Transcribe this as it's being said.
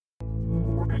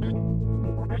Hello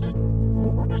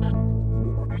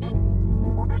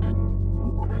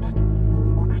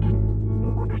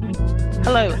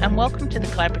and welcome to the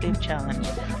Collaborative Challenge.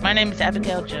 My name is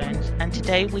Abigail Jones and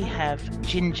today we have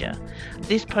Ginger.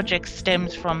 This project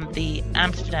stems from the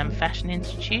Amsterdam Fashion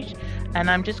Institute and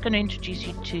I'm just going to introduce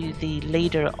you to the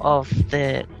leader of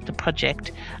the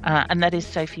project and that is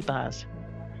Sophie Baars.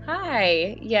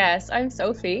 Hi, yes, I'm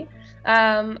Sophie.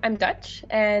 I'm Dutch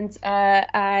and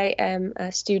I am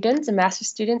a master's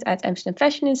student at Amsterdam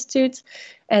Fashion Institute.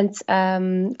 And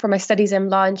for my studies, I'm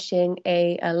launching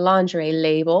a lingerie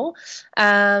label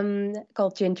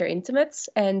called Ginger Intimates.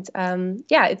 And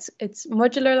it's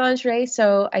modular lingerie.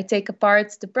 So I take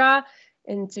apart the bra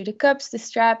into the cups, the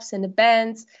straps, and the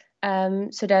bands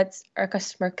so that our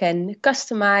customer can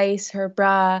customize her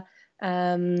bra.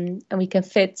 And we can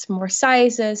fit more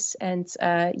sizes and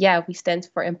we stand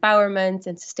for empowerment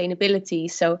and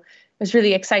sustainability. So I was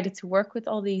really excited to work with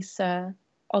all these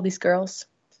girls.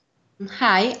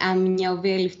 Hi, I'm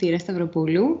Niovia Liftira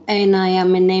Stavropoulou and I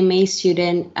am an MA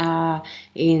student at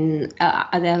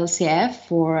LCF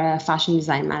for Fashion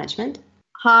Design Management.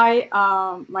 Hi,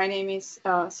 my name is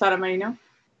Sara Marino.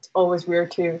 Always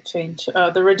weird to change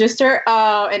the register.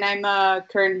 And I'm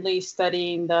currently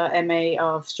studying the MA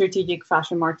of Strategic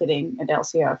Fashion Marketing at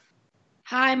LCF.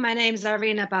 Hi, my name is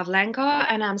Arina Pavlenko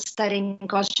and I'm studying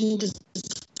costume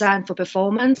design for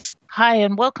performance. Hi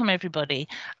and welcome everybody.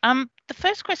 The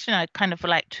first question I'd kind of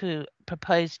like to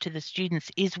propose to the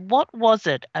students is what was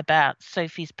it about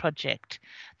Sophie's project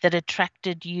that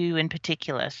attracted you in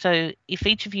particular? So if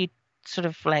each of you sort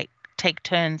of take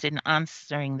turns in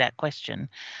answering that question.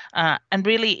 And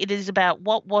really it is about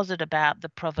what was it about the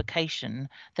provocation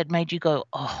that made you go,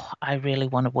 oh, I really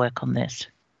want to work on this?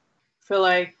 I feel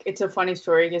like it's a funny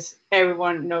story because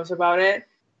everyone knows about it.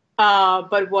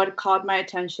 But what caught my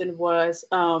attention was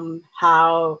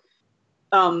how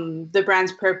the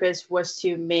brand's purpose was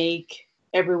to make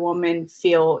every woman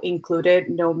feel included,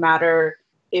 no matter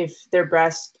if their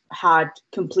breast had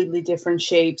completely different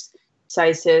shapes,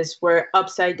 sizes, were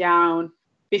upside down,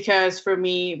 because for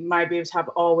me, my boobs have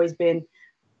always been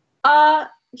a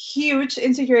huge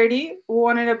insecurity.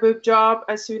 Wanted a boob job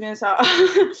as soon as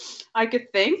I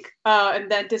could think, and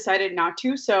then decided not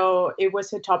to. So it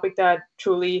was a topic that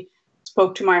truly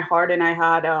spoke to my heart, and I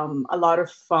had a lot of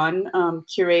fun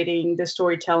curating the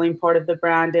storytelling part of the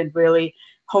brand and really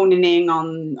honing in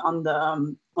on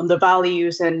the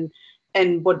values and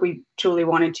what we truly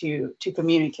wanted to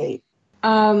communicate.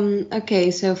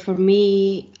 Okay, so for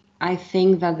me, I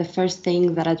think that the first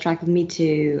thing that attracted me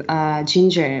to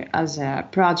Ginger as a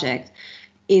project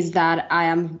is that I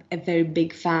am a very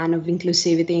big fan of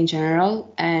inclusivity in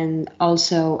general. And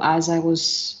also, as I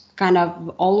was kind of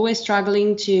always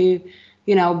struggling to,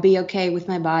 be okay with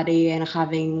my body and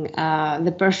having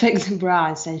the perfect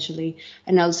bra, essentially.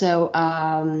 And also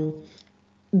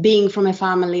being from a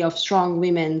family of strong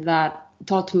women that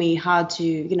taught me how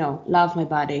to, love my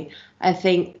body. I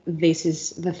think this is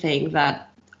the thing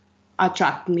that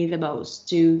attracted me the most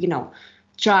to,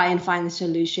 try and find a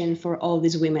solution for all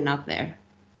these women out there.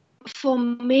 For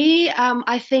me,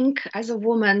 I think as a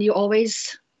woman, you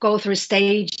always go through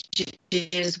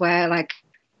stages where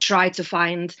try to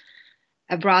find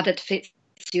a bra that fits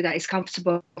you, that is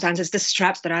comfortable. Sometimes it's the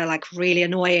straps that are really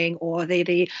annoying, or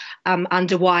the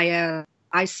underwire.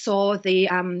 I saw the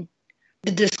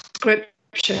description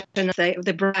of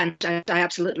the brand. I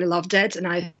absolutely loved it, and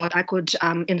I thought I could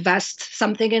invest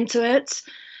something into it,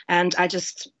 and I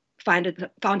just found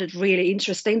it really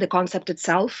interesting, the concept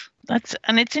itself.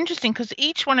 And it's interesting because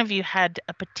each one of you had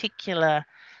a particular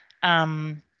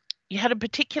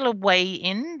way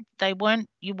in.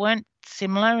 You weren't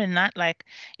similar in that.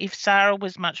 If Sarah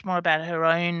was much more about her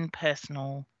own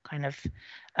personal kind of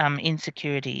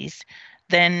insecurities,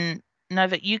 then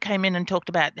Nova, you came in and talked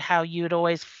about how you had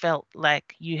always felt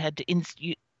like you'd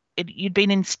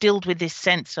been instilled with this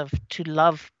sense of to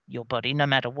love your body no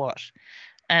matter what.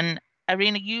 And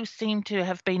Irina, you seem to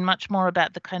have been much more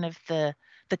about the kind of the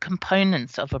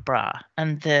components of a bra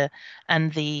and the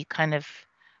kind of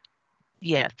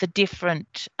the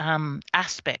different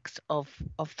aspects of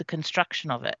the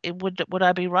construction of it. Would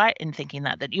I be right in thinking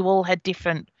that you all had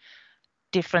different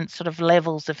sort of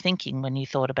levels of thinking when you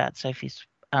thought about Sophie's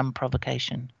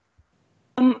provocation?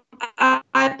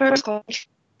 I personally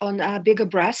on bigger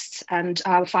breasts and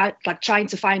trying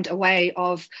to find a way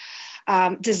of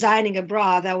designing a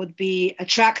bra that would be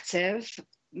attractive,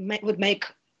 would make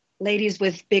ladies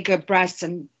with bigger breasts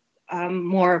and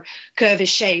more curvy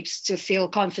shapes to feel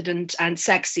confident and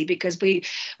sexy, because we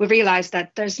realize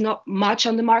that there's not much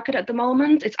on the market at the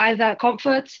moment. It's either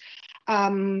comfort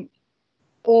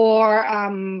or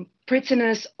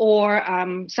prettiness or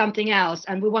something else.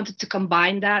 And we wanted to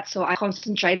combine that. So I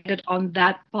concentrated on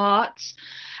that part.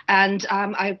 And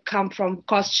I come from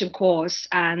costume course,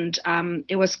 and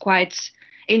it was quite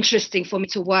interesting for me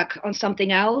to work on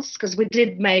something else, because we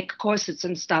did make corsets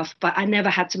and stuff, but I never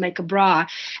had to make a bra.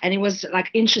 And it was like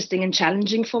interesting and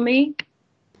challenging for me.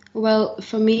 Well,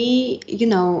 for me,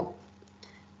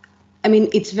 I mean,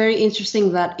 it's very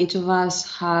interesting that each of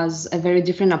us has a very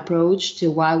different approach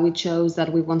to why we chose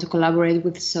that we want to collaborate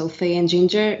with Sophie and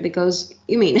Ginger, because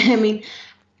I mean,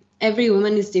 every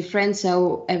woman is different,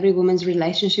 so every woman's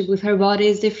relationship with her body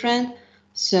is different.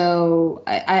 So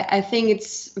I think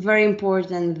it's very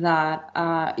important that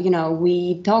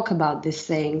we talk about these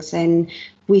things and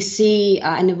we see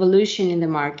an evolution in the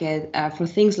market for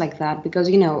things like that, because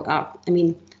I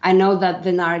mean, I know that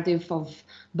the narrative of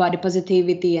body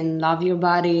positivity and love your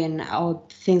body and all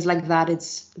things like that,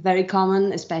 it's very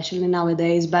common, especially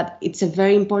nowadays, but it's a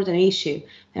very important issue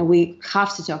and we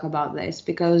have to talk about this,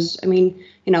 because I mean,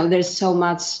 there's so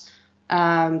much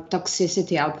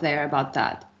toxicity out there about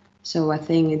that. So I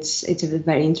think it's a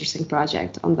very interesting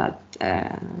project on that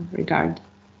regard.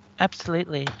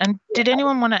 Absolutely. And did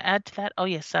anyone want to add to that? Oh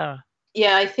yes, Sarah.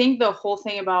 Yeah, I think the whole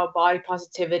thing about body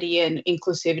positivity and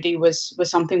inclusivity was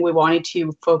something we wanted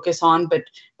to focus on, but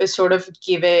sort of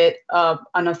give it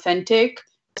an authentic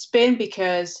spin,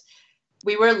 because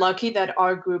we were lucky that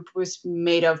our group was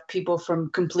made of people from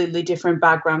completely different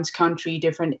backgrounds, country,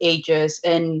 different ages,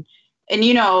 and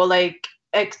like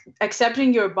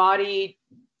accepting your body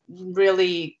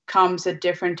really comes at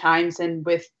different times and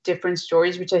with different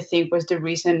stories, which I think was the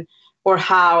reason, or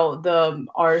how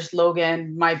our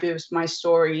slogan, "My boobs, my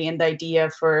story," and the idea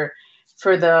for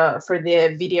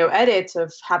the video edits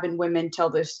of having women tell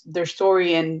their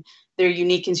story and their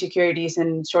unique insecurities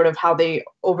and sort of how they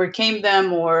overcame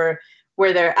them or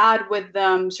where they're at with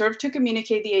them, sort of to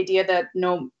communicate the idea that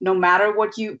no matter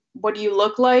what you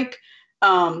look like,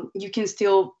 you can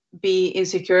still be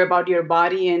insecure about your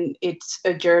body, and it's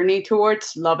a journey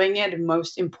towards loving it, and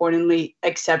most importantly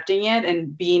accepting it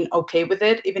and being okay with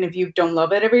it, even if you don't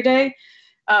love it every day,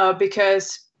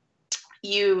 because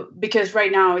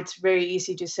right now it's very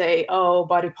easy to say, oh,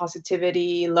 body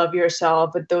positivity, love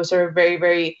yourself, but those are very,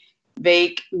 very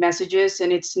vague messages,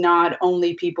 and it's not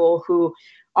only people who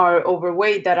are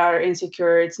overweight that are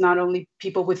insecure, it's not only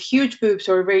people with huge boobs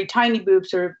or very tiny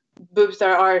boobs or boobs that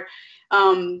are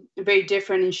very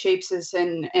different in shapes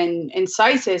and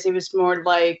sizes. It was more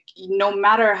like, no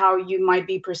matter how you might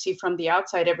be perceived from the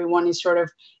outside, everyone is sort of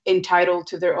entitled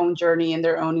to their own journey and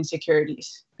their own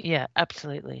insecurities. Yeah,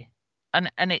 absolutely. And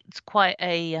it's quite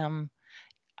a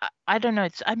I don't know,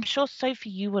 I'm sure Sophie,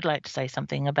 you would like to say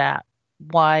something about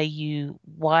why you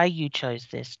chose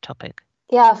this topic.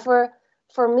 Yeah,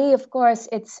 for me, of course,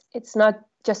 it's not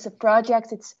just a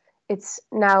project, it's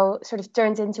now sort of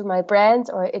turned into my brand,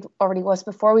 or it already was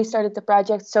before we started the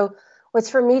project. So what's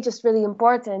for me just really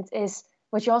important is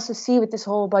what you also see with this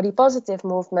whole body positive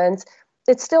movement.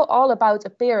 It's still all about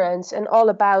appearance and all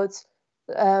about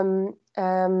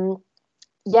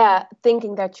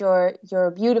thinking that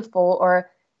you're beautiful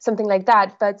or something like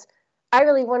that. But I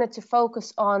really wanted to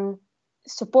focus on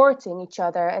supporting each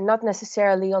other and not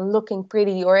necessarily on looking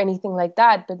pretty or anything like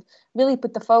that, but really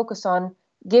put the focus on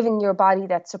giving your body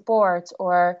that support,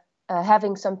 or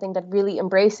having something that really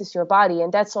embraces your body.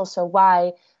 And that's also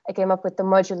why I came up with the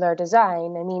modular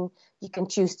design. I mean, you can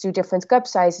choose 2 different cup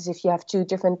sizes if you have 2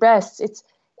 different breasts.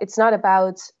 It's not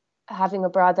about having a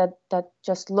bra that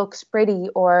just looks pretty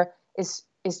or is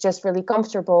just really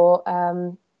comfortable.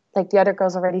 Like the other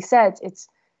girls already said,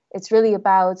 it's really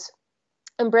about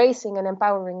embracing and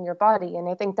empowering your body. And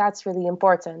I think that's really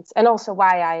important. And also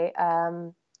why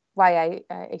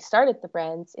I started the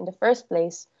brand in the first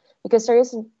place, because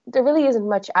there really isn't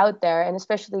much out there, and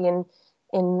especially in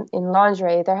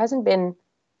lingerie, there hasn't been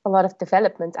a lot of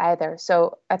development either.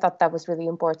 So I thought that was really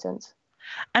important.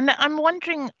 And I'm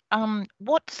wondering,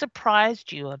 what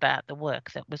surprised you about the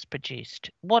work that was produced?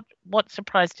 What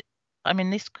surprised? I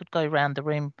mean, this could go around the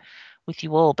room with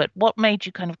you all, but what made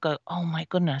you kind of go, "Oh my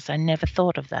goodness, I never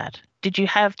thought of that"? Did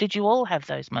you all have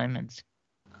those moments?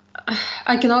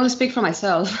 I can only speak for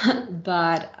myself,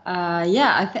 but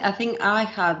I think I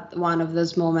had one of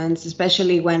those moments,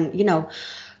 especially when,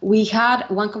 we had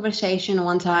one conversation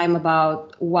one time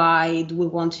about why do we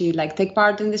want to take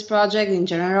part in this project in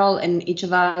general, and each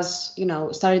of us,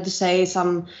 started to say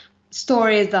some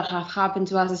stories that have happened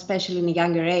to us, especially in a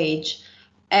younger age.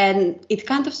 And it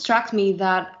kind of struck me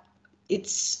that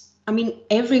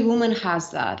every woman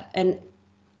has that, and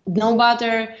no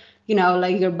matter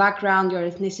your background, your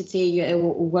ethnicity,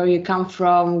 where you come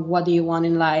from, what do you want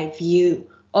in life, you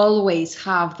always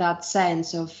have that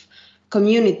sense of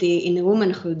community in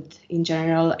womanhood in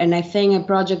general. And I think a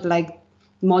project like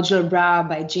Modular Bra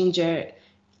by Ginger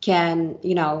can,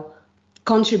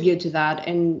 contribute to that.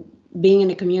 And being in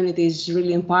a community is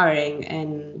really empowering,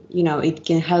 and, it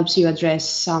can help you address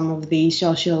some of the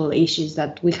social issues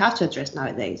that we have to address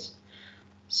nowadays.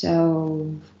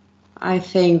 So I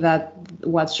think that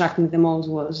what struck me the most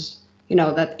was,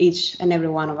 that each and every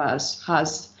one of us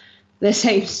has the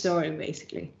same story,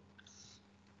 basically.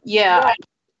 Yeah,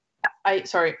 I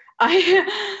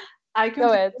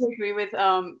completely agree with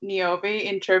Niobe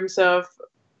in terms of,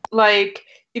 like,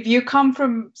 if you come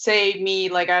from, say, me,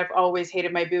 like, I've always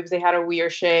hated my boobs. They had a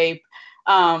weird shape,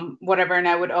 whatever, and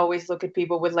I would always look at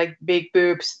people with like big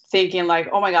boobs thinking like,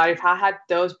 oh my God, if I had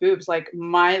those boobs, like,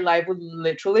 my life would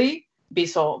literally be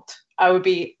solved. I would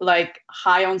be like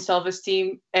high on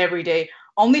self-esteem every day,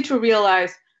 only to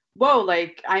realize, whoa,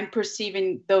 like, I'm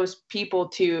perceiving those people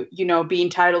to, be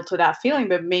entitled to that feeling,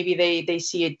 but maybe they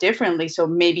see it differently. So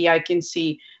maybe I can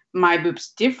see my boobs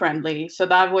differently. So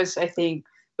that was, I think,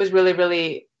 was really,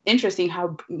 really interesting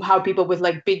how people with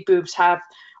like big boobs have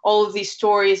all of these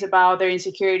stories about their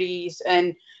insecurities,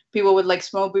 and people with like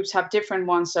small boobs have different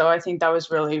ones. So I think that was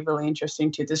really, really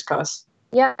interesting to discuss.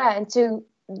 Yeah, and to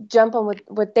jump on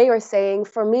what they were saying,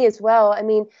 for me as well, I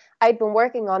mean, I'd been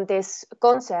working on this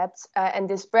concept and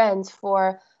this brand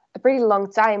for a pretty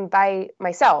long time by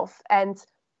myself, and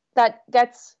that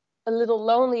gets a little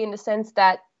lonely in the sense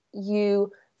that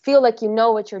you feel like you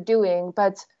know what you're doing,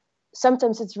 but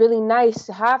sometimes it's really nice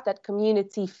to have that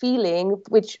community feeling,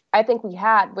 which I think we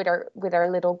had with our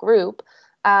little group,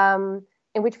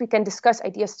 in which we can discuss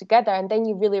ideas together. And then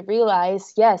you really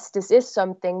realize, yes, this is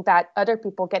something that other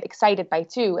people get excited by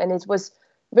too. And it was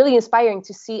really inspiring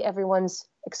to see everyone's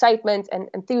excitement and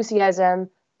enthusiasm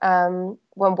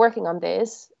when working on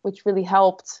this, which really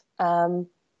helped,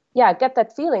 get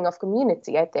that feeling of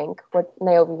community, I think, what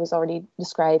Niobe was already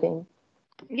describing.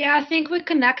 Yeah, I think we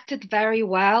connected very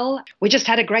well. We just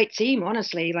had a great team,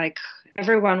 honestly. Like,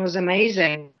 everyone was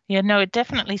amazing. Yeah, no, it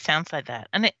definitely sounds like that.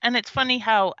 And it's funny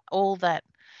how all that,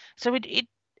 so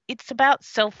it's about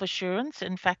self-assurance.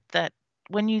 In fact, that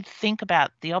when you think about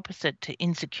the opposite to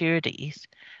insecurities,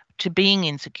 to being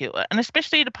insecure, and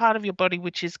especially at a part of your body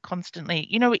which is constantly,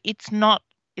 it's not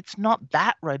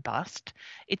that robust.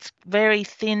 It's very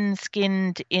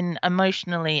thin-skinned in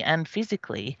emotionally and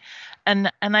physically, and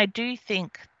I do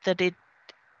think that it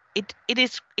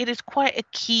is quite a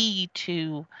key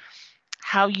to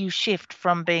how you shift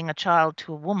from being a child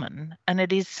to a woman, and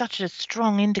it is such a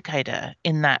strong indicator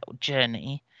in that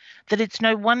journey that it's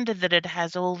no wonder that it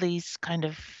has all these kind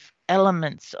of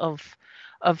elements of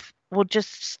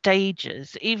just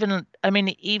stages. Even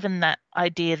that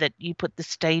idea that you put the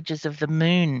stages of the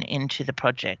moon into the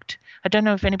project. I don't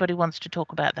know if anybody wants to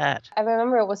talk about that. I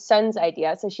remember it was Sun's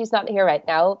idea, so she's not here right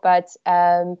now, but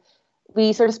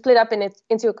we sort of split up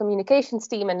into a communications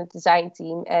team and a design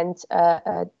team, and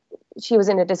she was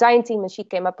in a design team, and she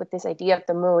came up with this idea of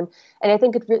the moon. And I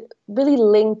think it really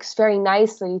links very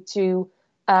nicely to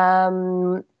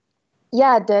the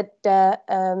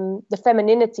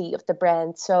femininity of the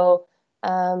brand. So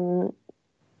and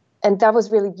that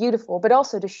was really beautiful, but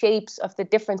also the shapes of the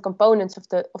different components of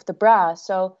the bra.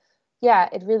 So yeah,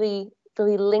 it really,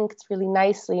 really linked really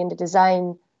nicely in the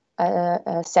design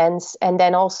sense. And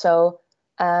then also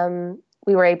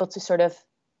we were able to sort of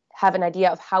have an idea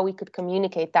of how we could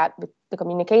communicate that with the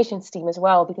communications team as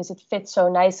well, because it fits so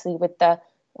nicely with the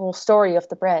whole story of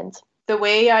the brand. The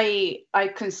way I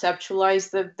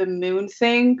conceptualized the moon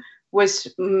thing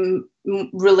was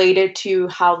related to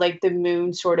how, like, the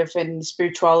moon sort of in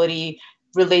spirituality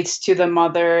relates to the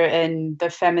mother and the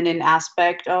feminine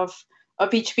aspect of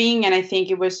each being. And I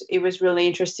think it was really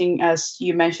interesting, as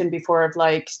you mentioned before, of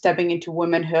like stepping into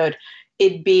womanhood,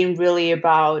 it being really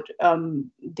about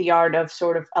the art of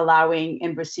sort of allowing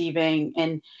and receiving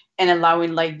and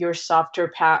allowing like your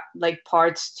softer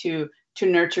parts to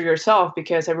nurture yourself.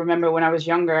 Because I remember when I was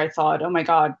younger, I thought, oh my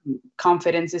God,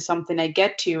 confidence is something I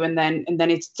get to and then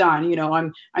it's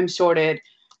done. I'm sorted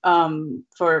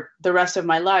for the rest of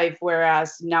my life.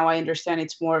 Whereas now I understand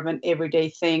it's more of an everyday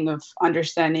thing of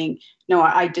understanding, no,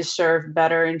 I deserve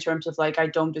better in terms of like, I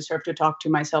don't deserve to talk to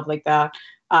myself like that.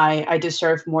 I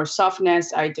deserve more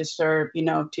softness. I deserve,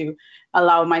 to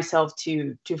allow myself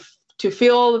to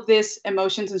feel all of these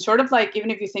emotions, and sort of like,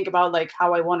 even if you think about like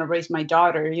how I want to raise my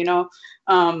daughter,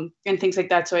 and things like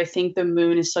that. So I think the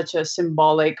moon is such a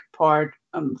symbolic part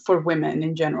for women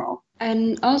in general.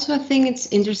 And also I think it's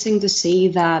interesting to see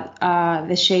that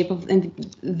the shape of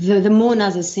the moon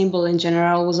as a symbol in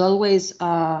general was always,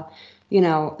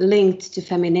 linked to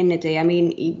femininity. I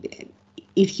mean,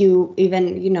 if you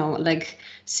even, like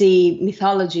see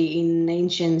mythology in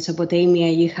ancient Mesopotamia,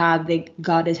 you had the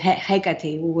goddess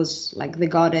Hecate, who was like the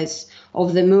goddess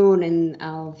of the moon and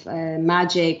of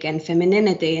magic and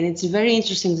femininity. And it's very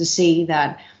interesting to see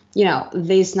that,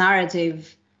 this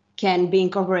narrative can be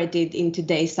incorporated in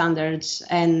today's standards,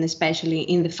 and especially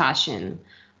in the fashion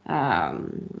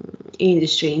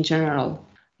industry in general.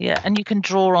 Yeah, and you can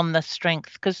draw on the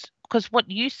strength, because what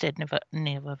you said,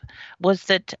 Neva, was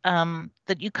that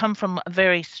that you come from a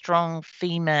very strong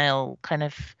female kind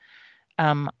of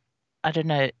I don't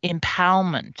know,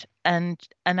 empowerment, and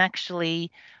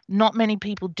actually not many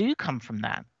people do come from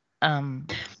that.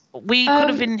 We could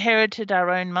have inherited our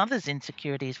own mother's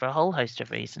insecurities for a whole host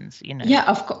of reasons, Yeah,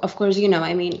 of course,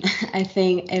 I mean, I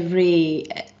think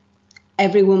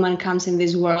every woman comes in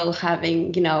this world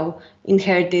having,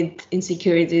 inherited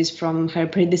insecurities from her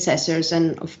predecessors.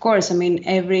 And of course, I mean,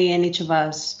 every and each of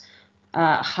us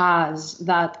has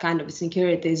that kind of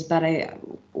insecurities. But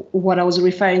what I was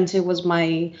referring to was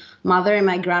my mother and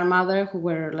my grandmother, who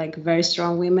were like very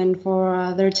strong women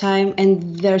for their time,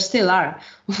 and there still are,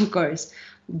 of course.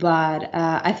 But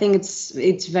I think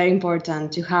it's very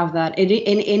important to have that, and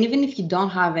even if you don't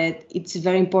have it, it's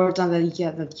very important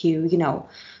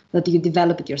that you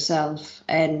develop it yourself,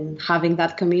 and having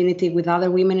that community with other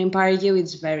women empower you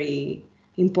is very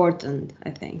important, I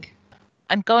think.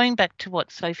 And going back to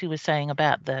what Sophie was saying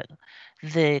about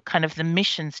the kind of the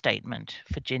mission statement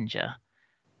for Ginger,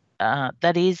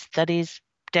 that is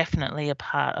definitely a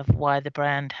part of why the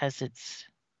brand has its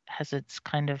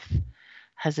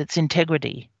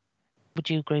integrity. Would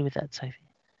you agree with that, Sophie?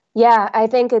 Yeah, I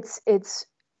think it's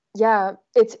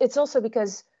also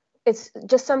because it's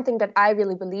just something that I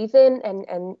really believe in,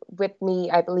 and with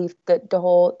me, I believe that the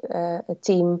whole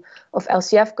team of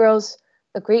LCF girls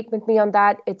agreed with me on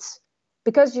that. It's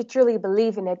because you truly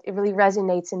believe in it, it really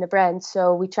resonates in the brand.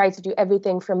 So we try to do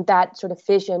everything from that sort of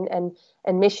vision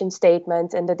and mission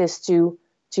statement, and that is to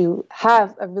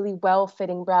have a really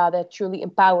well-fitting bra that truly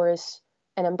empowers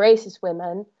and embraces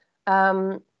women.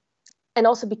 And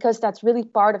also because that's really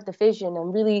part of the vision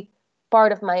and really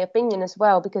part of my opinion as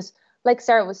well, because like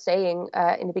Sarah was saying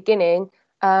in the beginning,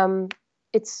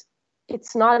 it's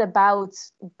not about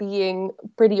being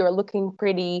pretty or looking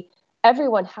pretty.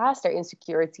 Everyone has their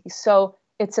insecurities, so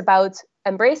it's about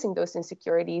embracing those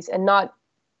insecurities and not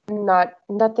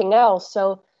nothing else.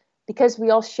 So because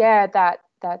we all share that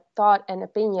thought and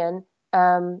opinion,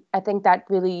 I think that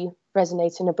really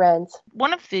resonates in the brand.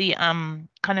 One of the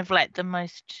kind of like the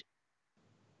most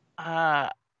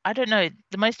I don't know,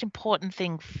 the most important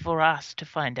thing for us to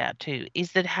find out too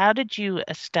is that how did you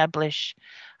establish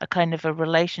a kind of a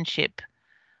relationship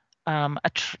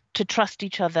to trust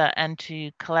each other and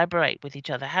to collaborate with each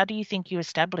other? How do you think you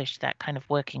established that kind of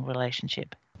working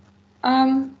relationship?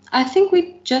 I think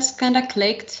we just kind of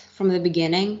clicked from the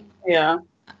beginning. Yeah.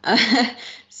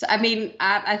 So, I mean,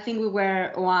 I think we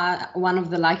were one of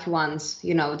the lucky ones,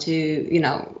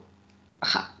 to,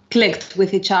 clicked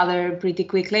with each other pretty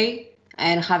quickly,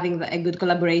 and having a good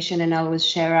collaboration and always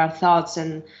share our thoughts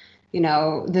and,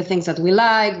 the things that we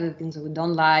like, the things that we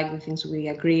don't like, the things we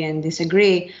agree and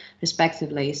disagree,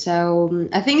 respectively. So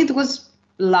I think it was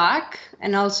luck,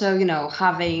 and also,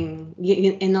 having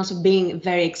and also being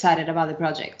very excited about the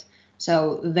project.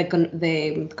 So the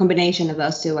combination of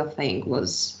those two, I think,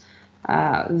 was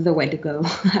the way to go,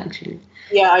 actually.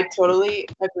 Yeah, I totally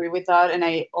agree with that, and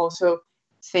I also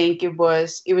think it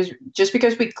was just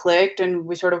because we clicked and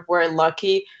we sort of were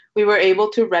lucky, we were able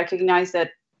to recognize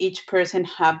that each person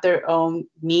had their own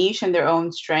niche and their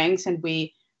own strengths, and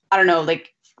we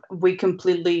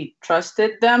completely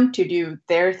trusted them to do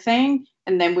their thing,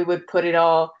 and then we would put it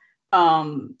all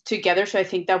together. So I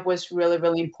think that was really,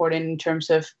 really important in terms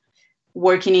of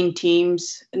working in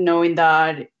teams, knowing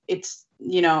that it's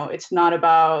not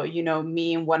about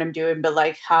me and what I'm doing, but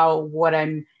like how what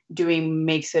I'm doing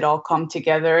makes it all come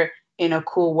together in a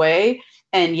cool way.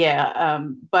 And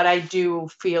but I do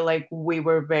feel like we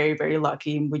were very, very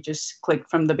lucky. We just clicked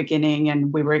from the beginning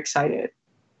and we were excited.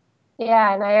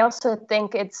 Yeah, and I also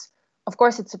think of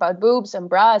course it's about boobs and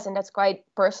bras, and that's quite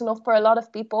personal for a lot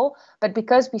of people. But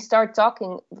because we start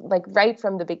talking like right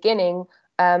from the beginning,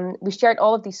 we shared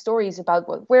all of these stories about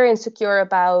what we're insecure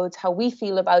about, how we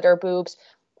feel about our boobs.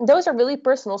 Those are really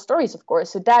personal stories, of course.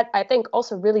 So that, I think,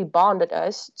 also really bonded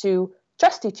us to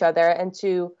trust each other and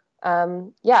to,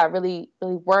 really,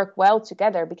 really work well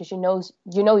together, because you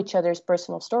know each other's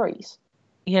personal stories.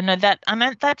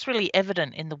 That's really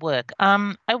evident in the work.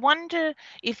 I wonder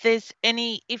if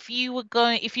you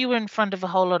were in front of a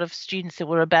whole lot of students that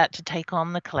were about to take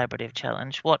on the collaborative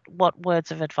challenge, what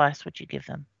words of advice would you give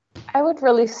them? I would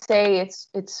really say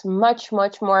it's much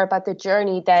more about the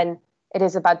journey than it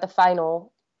is about the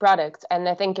final product. And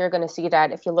I think you're going to see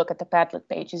that if you look at the Padlet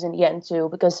pages in the end too,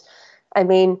 because I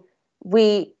mean,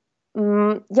 we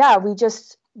we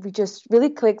just really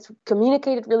clicked,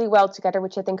 communicated really well together,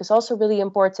 which I think is also really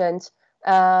important.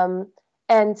 And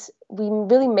we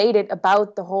really made it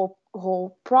about the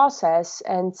whole process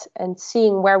and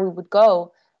seeing where we would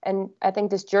go. And I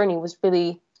think this journey was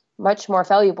really much more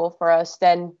valuable for us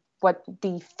than what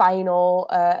the final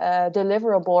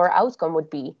deliverable or outcome would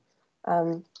be.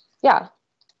 Yeah.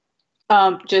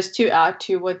 Just to add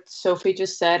to what Sophie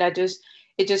just said,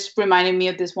 it just reminded me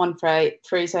of this one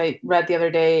phrase I read the other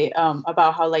day,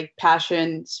 about how like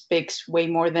passion speaks way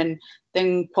more than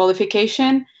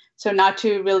qualification. So not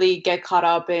to really get caught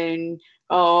up in,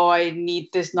 oh, I need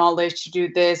this knowledge to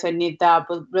do this, I need that,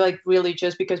 but like really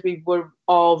just because we were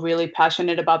all really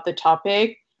passionate about the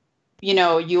topic,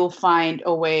 you'll find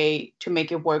a way to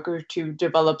make it work or to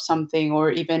develop something. Or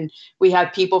even we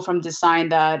had people from design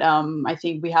that, I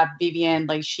think we have Vivian,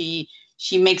 like she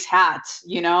makes hats.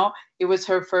 It was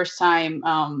her first time,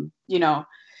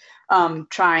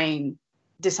 trying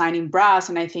designing brass,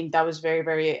 and I think that was very,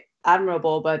 very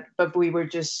admirable. But we were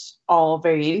just all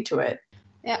very into it.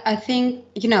 Yeah, I think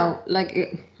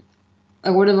like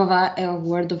a word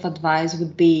of advice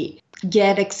would be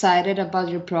get excited about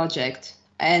your project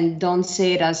and don't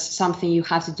see it as something you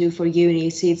have to do for uni.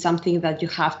 See it something that you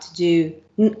have to do,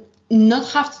 not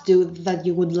have to do, that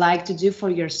you would like to do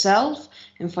for yourself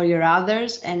and for your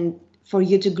others, and for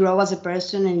you to grow as a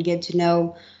person and get to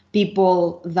know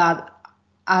people that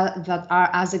are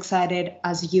as excited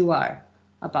as you are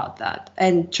about that,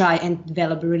 and try and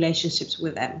develop relationships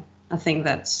with them. I think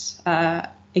that's a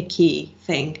key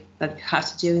thing that you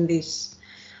have to do in this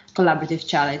collaborative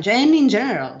challenge, and in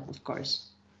general, of course.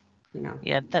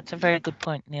 Yeah, that's a very good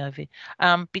point, Niobe.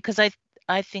 Because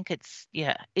I think it's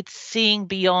seeing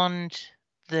beyond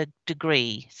the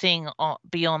degree, seeing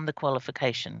beyond the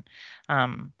qualification,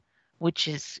 which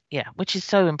is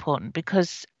so important,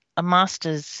 because a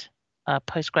master's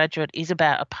postgraduate is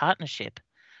about a partnership.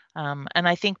 And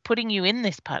I think putting you in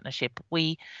this partnership,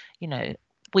 we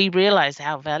realize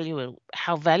how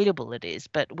valuable it is,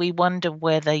 but we wonder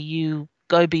whether you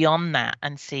go beyond that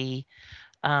and see,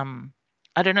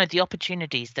 I don't know, the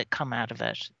opportunities that come out of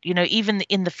it. Even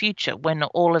in the future, when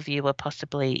all of you are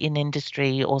possibly in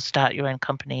industry or start your own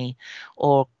company,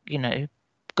 or,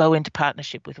 go into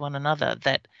partnership with one another,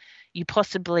 that you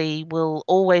possibly will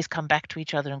always come back to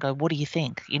each other and go, what do you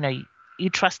think? You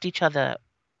trust each other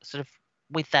sort of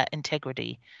with that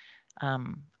integrity.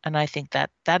 And I think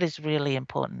that is really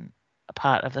important, a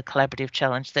part of the collaborative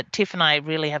challenge that Tiff and I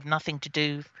really have nothing to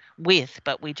do with,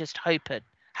 but we just hope it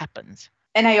happens.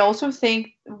 And I also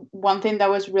think one thing that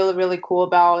was really, really cool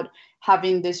about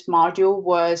having this module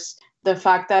was the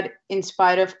fact that, in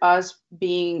spite of us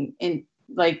being in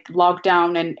like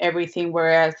lockdown and everything,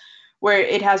 where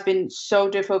it has been so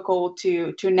difficult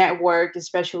to network,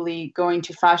 especially going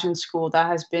to fashion school, that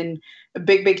has been a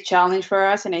big challenge for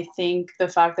us. And I think the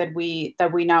fact that we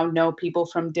now know people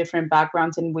from different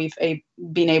backgrounds, and we've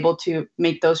been able to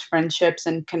make those friendships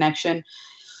and connection,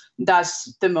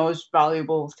 that's the most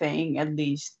valuable thing, at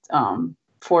least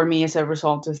for me, as a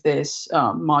result of this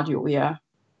module. Yeah.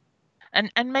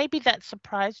 And maybe that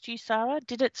surprised you, Sarah.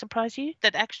 Did it surprise you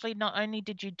that actually not only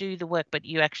did you do the work, but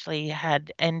you actually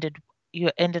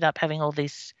ended up having all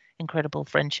these incredible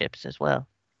friendships as well?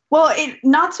 Well, it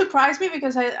not surprised me,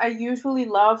 because I usually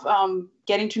love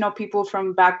getting to know people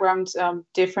from backgrounds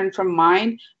different from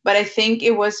mine. But I think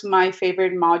it was my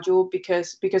favorite module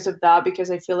because of that,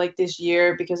 because I feel like this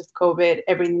year, because of COVID,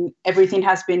 everything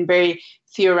has been very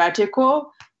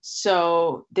theoretical.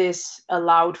 So this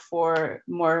allowed for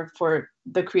more for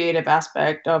the creative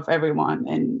aspect of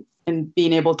everyone, and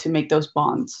being able to make those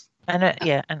bonds. And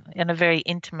a very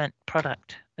intimate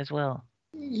product as well.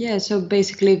 Yeah, so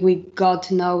basically we got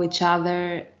to know each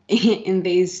other in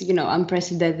these,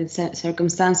 unprecedented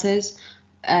circumstances,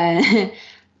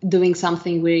 doing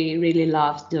something we really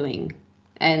loved doing.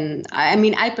 And I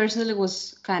mean, I personally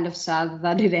was kind of sad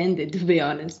that it ended, to be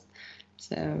honest.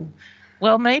 So.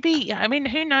 Well, maybe,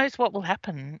 who knows what will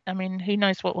happen?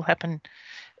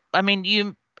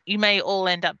 You may all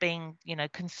end up being,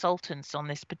 consultants on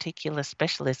this particular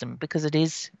specialism, because it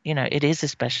is a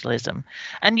specialism.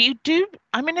 And you do,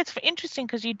 it's interesting,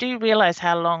 because you do realize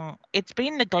how long it's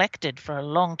been neglected for a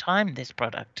long time, this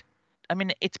product.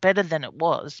 It's better than it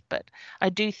was, but I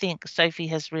do think Sophie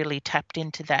has really tapped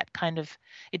into that kind of,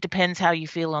 it depends how you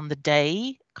feel on the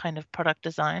day kind of product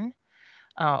design.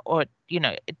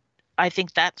 I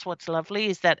think that's what's lovely,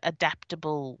 is that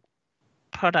adaptable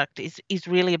product is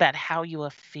really about how you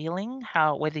are feeling,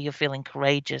 whether you're feeling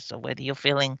courageous or whether you're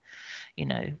feeling,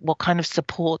 what kind of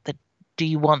support that do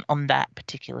you want on that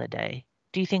particular day.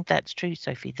 Do you think that's true,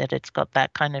 Sophie, that it's got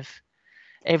that kind of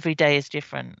every day is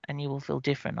different and you will feel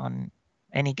different on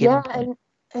any given point?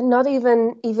 And not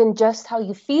even just how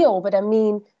you feel, but I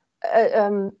mean,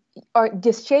 or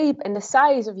the shape and the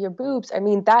size of your boobs, I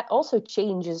mean, that also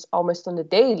changes almost on the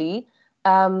daily.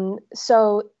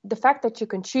 So the fact that you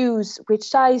can choose which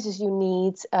sizes you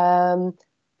need,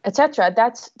 etc.,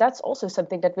 that's also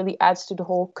something that really adds to the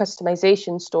whole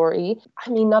customization story. I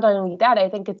mean, not only that, I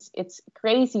think it's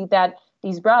crazy that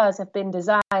these bras have been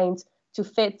designed to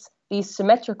fit these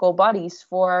symmetrical bodies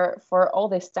for all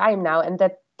this time now, and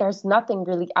that there's nothing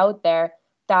really out there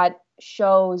that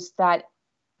shows that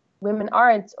women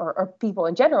aren't, or people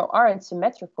in general aren't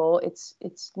symmetrical. It's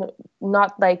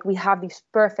not like we have these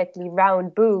perfectly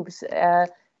round boobs.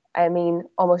 I mean,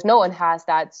 almost no one has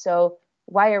that. So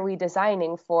why are we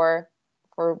designing for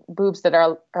boobs that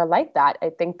are like that?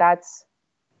 I think that's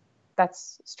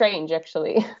strange,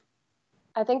 actually.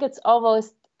 I think it's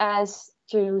almost as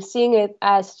to seeing it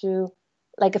as to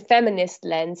like a feminist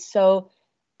lens. So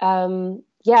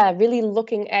really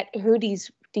looking at who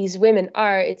these women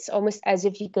are, it's almost as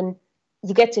if you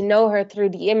get to know her through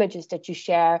the images that you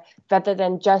share, rather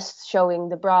than just showing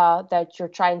the bra that you're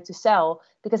trying to sell,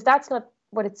 because that's not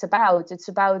what it's about. It's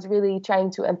about really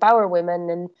trying to empower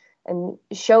women and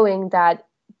showing that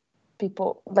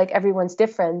people, like, everyone's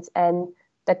different, and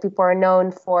that people are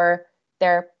known for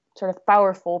their sort of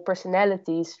powerful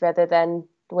personalities rather than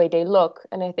the way they look.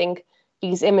 And I think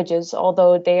these images,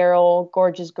 although they are all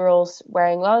gorgeous girls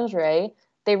wearing lingerie,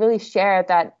 they really share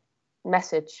that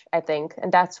message, I think.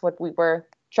 And that's what we were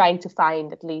trying to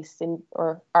find, at least,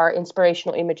 or our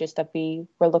inspirational images that we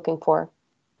were looking for.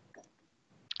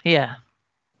 Yeah.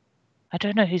 I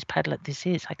don't know whose Padlet this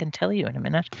is. I can tell you in a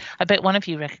minute. I bet one of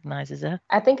you recognizes her.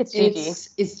 I think it's Gigi.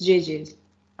 It's Gigi's.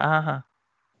 Uh-huh.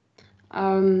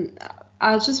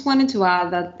 I just wanted to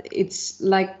add that it's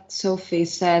like Sophie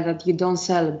said, that you don't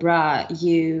sell a bra,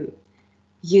 you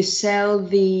sell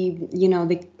the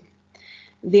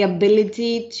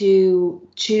ability to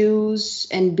choose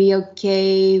and be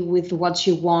okay with what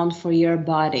you want for your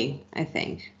body, I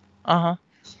think. Uh-huh.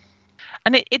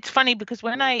 And it's funny because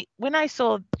when I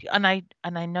saw, and I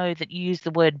know that you use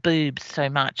the word boobs so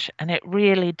much, and it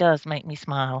really does make me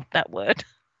smile, that word.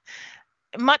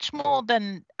 Much more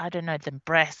than, I don't know, than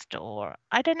breast, or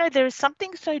I don't know, there is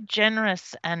something so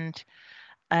generous and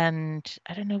I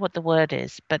don't know what the word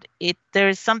is, but there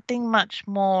is something much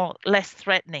more less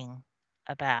threatening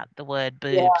about the word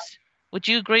boobs. Yeah. Would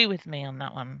you agree with me on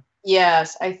that one?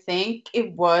 Yes, I think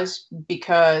it was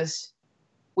because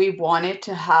we wanted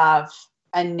to have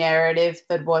a narrative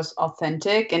that was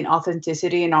authentic, and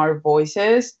authenticity in our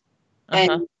voices.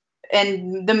 Uh-huh.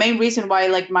 And the main reason why,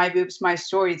 like, My Boobs, My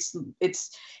Story,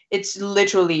 it's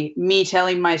literally me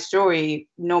telling my story,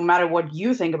 no matter what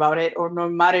you think about it, or no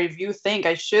matter if you think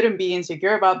I shouldn't be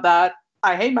insecure about that.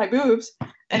 I hate my boobs,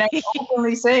 and I'm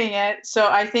openly saying it. So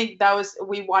I think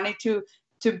we wanted to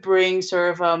bring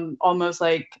sort of almost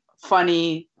like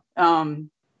funny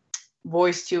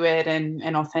voice to it,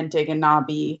 and authentic, and not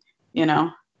be,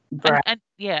 and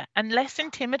less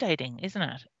intimidating, isn't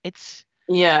it?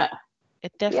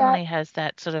 It definitely has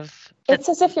that sort of... It's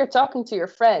as if you're talking to your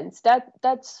friends.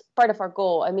 That's part of our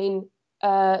goal. I mean,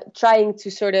 trying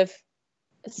to sort of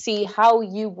see how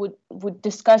you would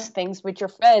discuss things with your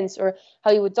friends, or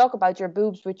how you would talk about your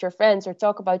boobs with your friends, or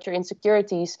talk about your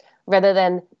insecurities, rather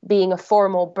than being a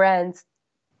formal brand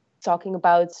talking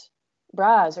about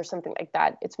bras or something like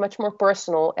that. It's much more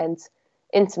personal and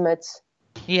intimate.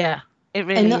 Yeah, it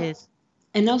really is.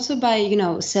 And also by,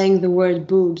 saying the word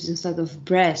boobs instead of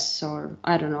breasts, or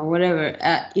I don't know, whatever,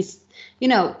 it's,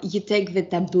 you take the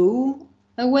taboo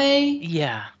away.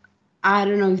 Yeah. I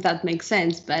don't know if that makes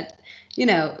sense, but, we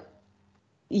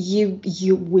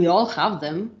all have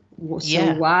them.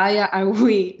 So why are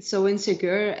we so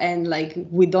insecure and, like,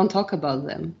 we don't talk about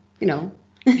them,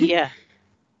 Yeah.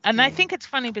 And I think it's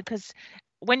funny because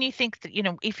when you think that,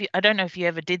 I don't know if you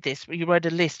ever did this, but you wrote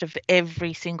a list of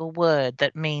every single word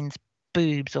that means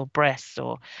boobs or breasts,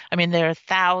 or, I mean, there are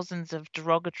thousands of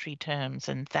derogatory terms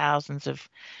and thousands of,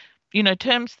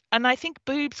 terms. And I think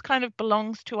boobs kind of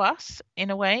belongs to us in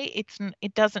a way. It's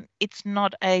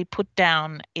not a put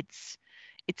down. It's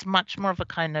much more of a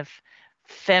kind of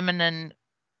feminine,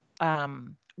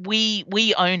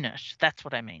 we own it. That's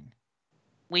what I mean.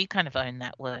 We kind of own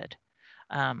that word.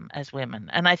 As women,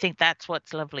 and I think that's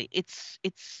what's lovely. It's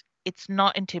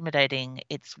not intimidating.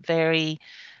 It's very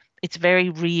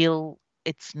real.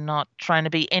 it's not trying to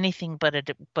be anything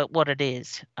but what it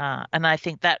is. And I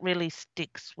think that really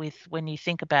sticks with when you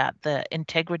think about the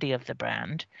integrity of the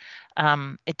brand.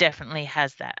 It definitely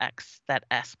has that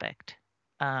aspect.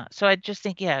 So I just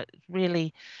think,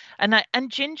 really, and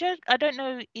ginger. I don't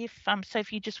know if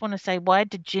Sophie, you just want to say, why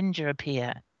did ginger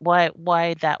appear?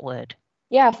 Why that word?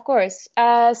 Yeah, of course.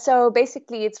 So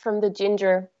basically, it's from the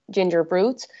ginger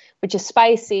root, which is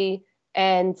spicy.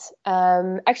 And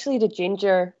actually, the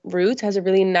ginger root has a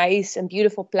really nice and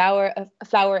beautiful flower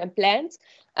and plant.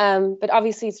 But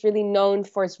obviously, it's really known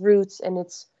for its roots and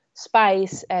its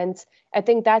spice. And I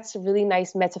think that's a really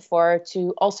nice metaphor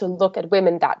to also look at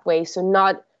women that way. So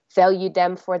not value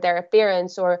them for their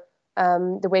appearance or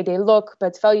the way they look,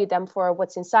 but value them for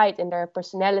what's inside and their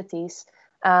personalities.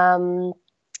 And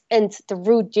the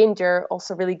root ginger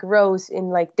also really grows in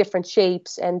like different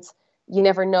shapes, and you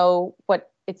never know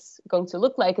what it's going to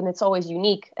look like, and it's always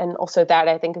unique. And also that,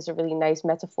 I think, is a really nice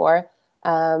metaphor,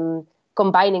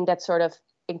 combining that sort of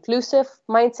inclusive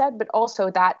mindset, but also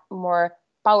that more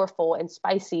powerful and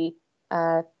spicy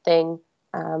thing.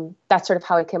 That's sort of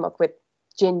how I came up with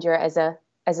ginger as a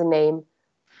name.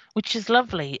 Which is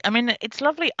lovely. I mean, it's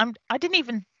lovely. I didn't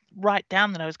even write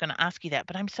down that I was going to ask you that,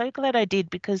 but I'm so glad I did,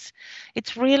 because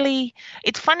it's funny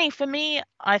for me.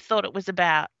 I thought it was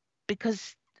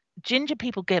because ginger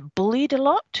people get bullied a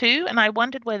lot too, and I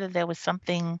wondered whether there was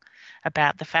something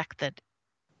about the fact that,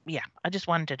 I just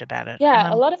wondered about it.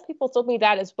 Yeah, a lot of people told me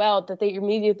that as well, that they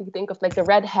immediately think of like the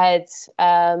redheads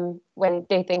when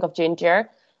they think of ginger,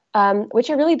 which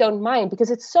I really don't mind,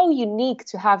 because it's so unique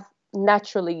to have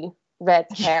naturally red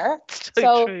hair.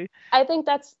 so true. I think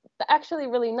that's actually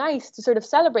really nice to sort of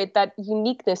celebrate that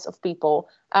uniqueness of people.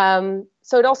 So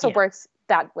it also works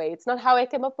that way. It's not how I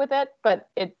came up with it, but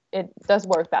it does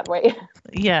work that way.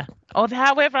 Yeah.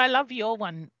 However, I love your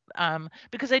one,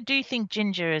 because I do think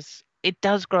ginger it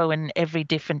does grow in every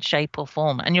different shape or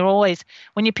form, and you're always,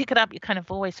 when you pick it up, you're kind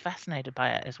of always fascinated by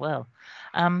it as well.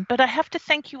 But I have to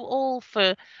thank you all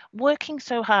for working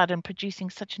so hard and producing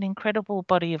such an incredible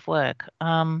body of work.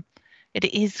 It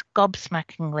is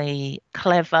gobsmackingly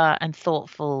clever and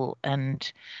thoughtful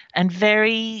and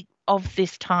very of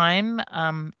this time,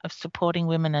 of supporting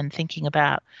women and thinking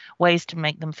about ways to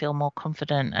make them feel more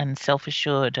confident and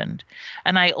self-assured. And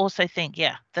I also think,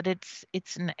 that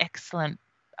it's an excellent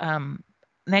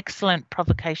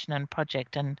provocation and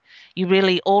project, and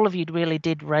all of you really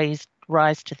did rise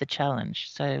to the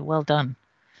challenge. So well done.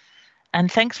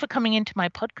 And thanks for coming into my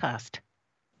podcast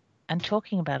and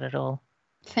talking about it all.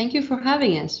 Thank you for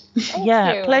having us. Thank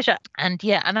you. Pleasure. And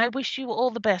I wish you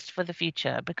all the best for the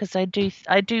future, because I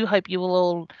do hope you will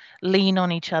all lean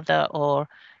on each other, or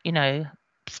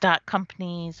start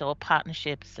companies or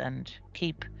partnerships and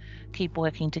keep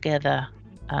working together,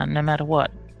 no matter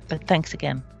what. But thanks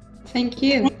again. Thank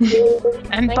you.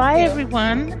 And bye,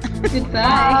 everyone.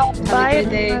 Goodbye. Bye.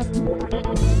 Have a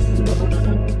good day.